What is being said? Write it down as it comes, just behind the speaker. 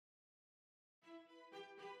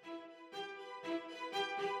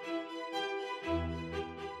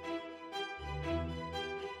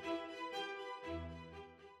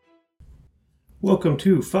Welcome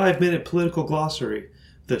to 5-Minute Political Glossary,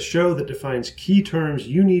 the show that defines key terms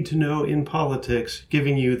you need to know in politics,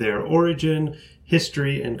 giving you their origin,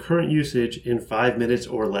 history, and current usage in 5 minutes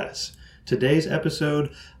or less. Today's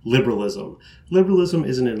episode, liberalism. Liberalism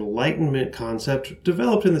is an Enlightenment concept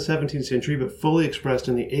developed in the 17th century but fully expressed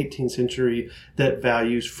in the 18th century that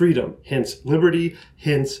values freedom, hence liberty,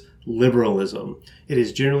 hence liberalism. It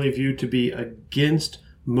is generally viewed to be against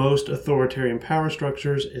most authoritarian power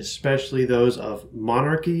structures, especially those of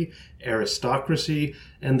monarchy, aristocracy,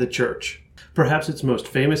 and the church. Perhaps its most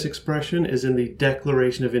famous expression is in the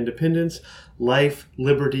Declaration of Independence: life,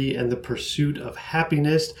 liberty, and the pursuit of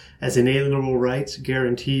happiness as inalienable rights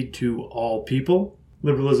guaranteed to all people.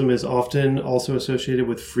 Liberalism is often also associated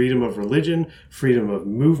with freedom of religion, freedom of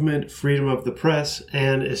movement, freedom of the press,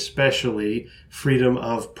 and especially freedom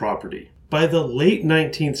of property. By the late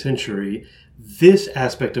 19th century, this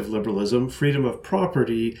aspect of liberalism, freedom of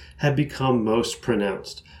property, had become most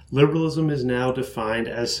pronounced. Liberalism is now defined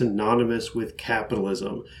as synonymous with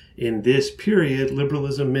capitalism. In this period,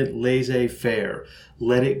 liberalism meant laissez-faire,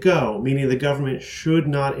 let it go, meaning the government should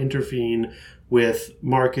not intervene with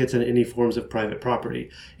markets and any forms of private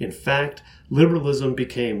property. In fact, liberalism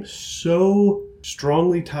became so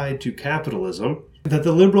strongly tied to capitalism that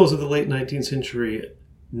the liberals of the late 19th century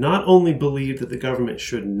not only believed that the government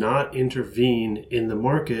should not intervene in the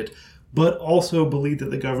market, but also believed that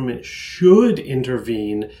the government should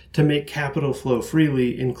intervene to make capital flow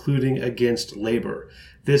freely, including against labor.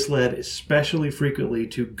 This led especially frequently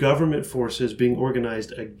to government forces being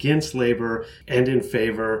organized against labor and in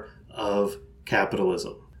favor of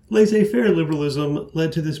capitalism. Laissez-faire liberalism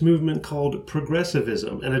led to this movement called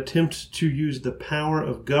progressivism, an attempt to use the power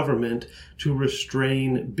of government to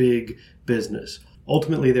restrain big business.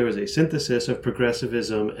 Ultimately, there was a synthesis of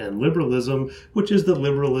progressivism and liberalism, which is the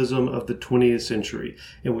liberalism of the 20th century,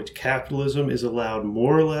 in which capitalism is allowed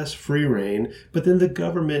more or less free rein, but then the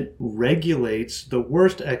government regulates the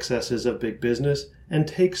worst excesses of big business and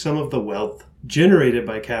takes some of the wealth generated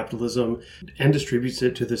by capitalism and distributes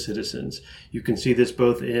it to the citizens. You can see this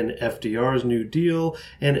both in FDR's New Deal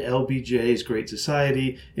and LBJ's Great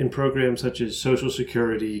Society in programs such as Social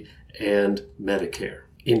Security and Medicare.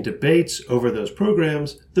 In debates over those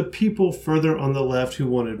programs, the people further on the left who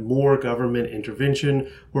wanted more government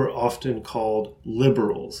intervention were often called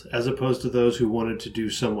liberals, as opposed to those who wanted to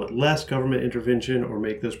do somewhat less government intervention or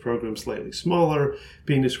make those programs slightly smaller,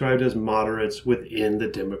 being described as moderates within the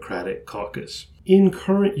Democratic caucus. In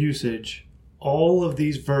current usage, all of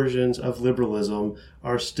these versions of liberalism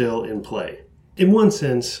are still in play. In one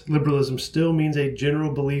sense, liberalism still means a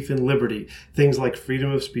general belief in liberty, things like freedom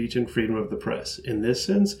of speech and freedom of the press. In this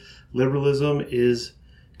sense, liberalism is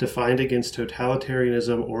defined against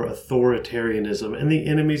totalitarianism or authoritarianism, and the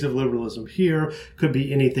enemies of liberalism here could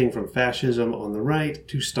be anything from fascism on the right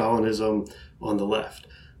to Stalinism on the left.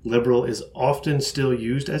 Liberal is often still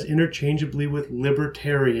used as interchangeably with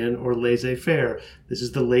libertarian or laissez-faire. This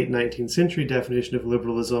is the late 19th century definition of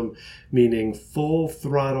liberalism, meaning full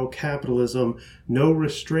throttle capitalism, no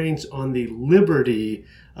restraints on the liberty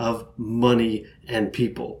of money and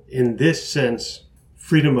people. In this sense,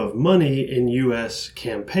 freedom of money in U.S.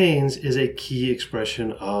 campaigns is a key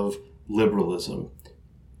expression of liberalism.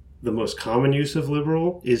 The most common use of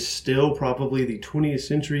liberal is still probably the 20th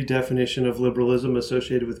century definition of liberalism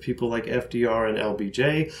associated with people like FDR and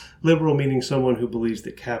LBJ. Liberal meaning someone who believes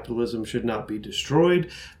that capitalism should not be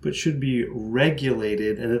destroyed, but should be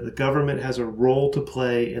regulated and that the government has a role to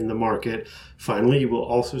play in the market. Finally, you will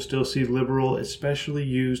also still see liberal especially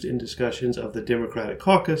used in discussions of the Democratic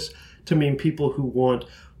caucus to mean people who want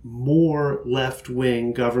more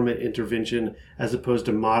left-wing government intervention as opposed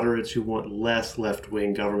to moderates who want less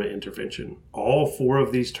left-wing government intervention. All four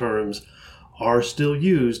of these terms are still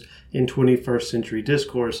used in 21st century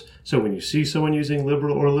discourse, so when you see someone using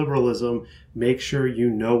liberal or liberalism, make sure you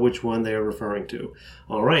know which one they are referring to.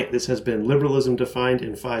 All right, this has been Liberalism Defined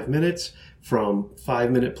in 5 Minutes from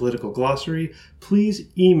 5-Minute Political Glossary. Please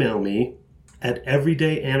email me at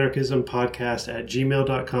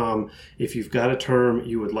everydayanarchismpodcast@gmail.com if you've got a term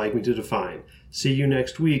you would like me to define. See you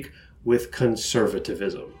next week with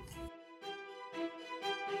conservatism.